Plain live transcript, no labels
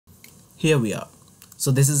Here we are.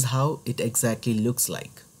 So this is how it exactly looks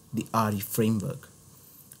like, the RE framework.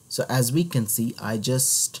 So as we can see, I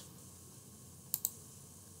just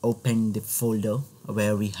opened the folder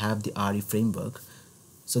where we have the RE framework.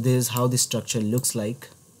 So this is how the structure looks like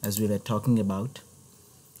as we were talking about.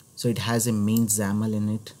 So it has a main XAML in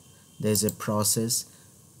it. There's a process.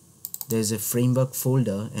 There's a framework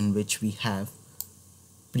folder in which we have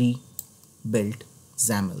pre-built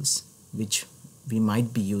XAMLs, which we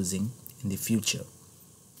might be using in the future.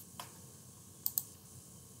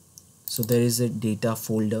 So there is a data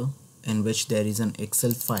folder in which there is an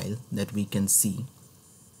Excel file that we can see,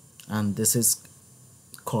 and this is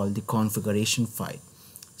called the configuration file.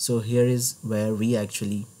 So here is where we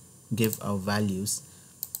actually give our values.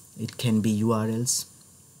 It can be URLs,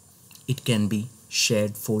 it can be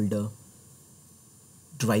shared folder,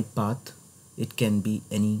 drive path, it can be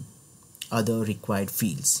any other required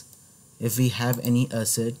fields. If we have any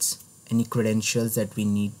assets, any credentials that we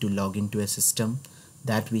need to log into a system,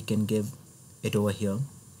 that we can give it over here.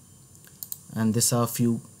 And these are a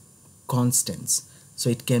few constants. So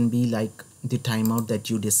it can be like the timeout that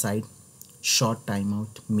you decide, short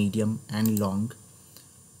timeout, medium and long,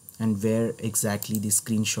 and where exactly the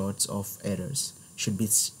screenshots of errors should be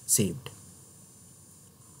saved.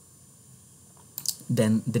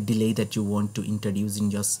 Then the delay that you want to introduce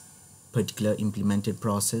in your particular implemented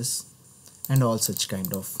process, and all such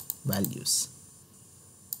kind of values.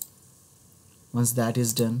 Once that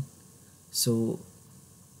is done, so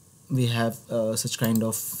we have such kind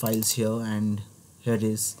of files here, and here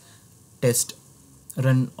is test,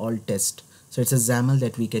 run all test. So it's a XAML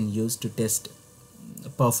that we can use to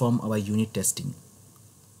perform our unit testing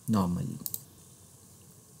normally.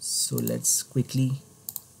 So let's quickly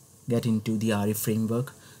get into the RE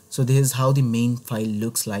framework. So this is how the main file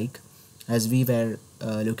looks like as we were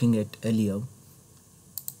looking at earlier.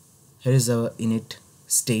 Here is our init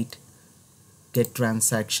state, get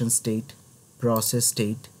transaction state, process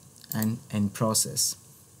state and end process.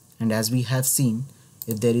 And as we have seen,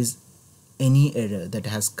 if there is any error that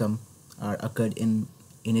has come or occurred in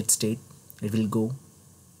init state, it will go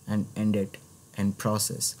and end at end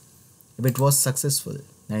process. If it was successful,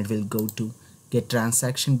 then it will go to get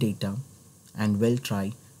transaction data and will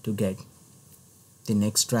try to get the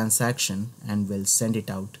next transaction and will send it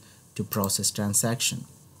out to process transaction.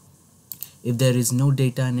 If there is no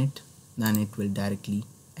data in it, then it will directly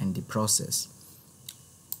end the process.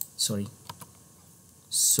 So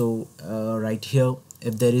right here,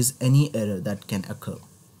 if there is any error that can occur,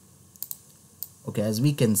 okay, as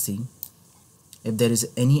we can see, if there is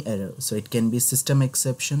any error, so it can be system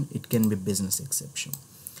exception, it can be business exception.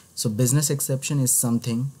 So business exception is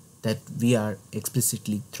something that we are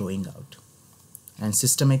explicitly throwing out, and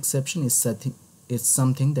system exception is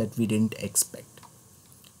something that we didn't expect.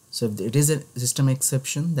 So if it is a system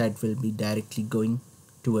exception, that will be directly going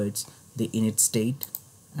towards the init state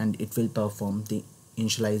and it will perform the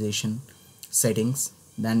initialization settings,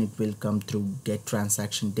 then it will come through get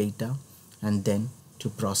transaction data and then to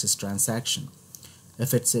process transaction.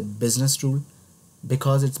 If it's a business rule,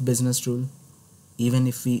 because it's business rule, even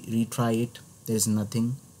if we retry it, there is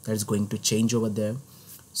nothing that is going to change over there.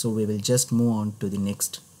 So we will just move on to the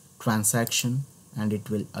next transaction and it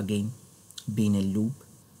will again be in a loop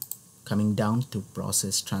coming down to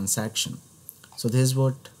process transaction. So this is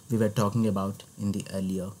what we were talking about in the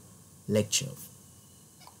earlier lecture.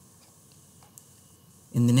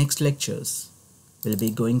 In the next lectures, we'll be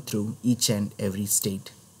going through each and every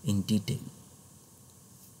state in detail.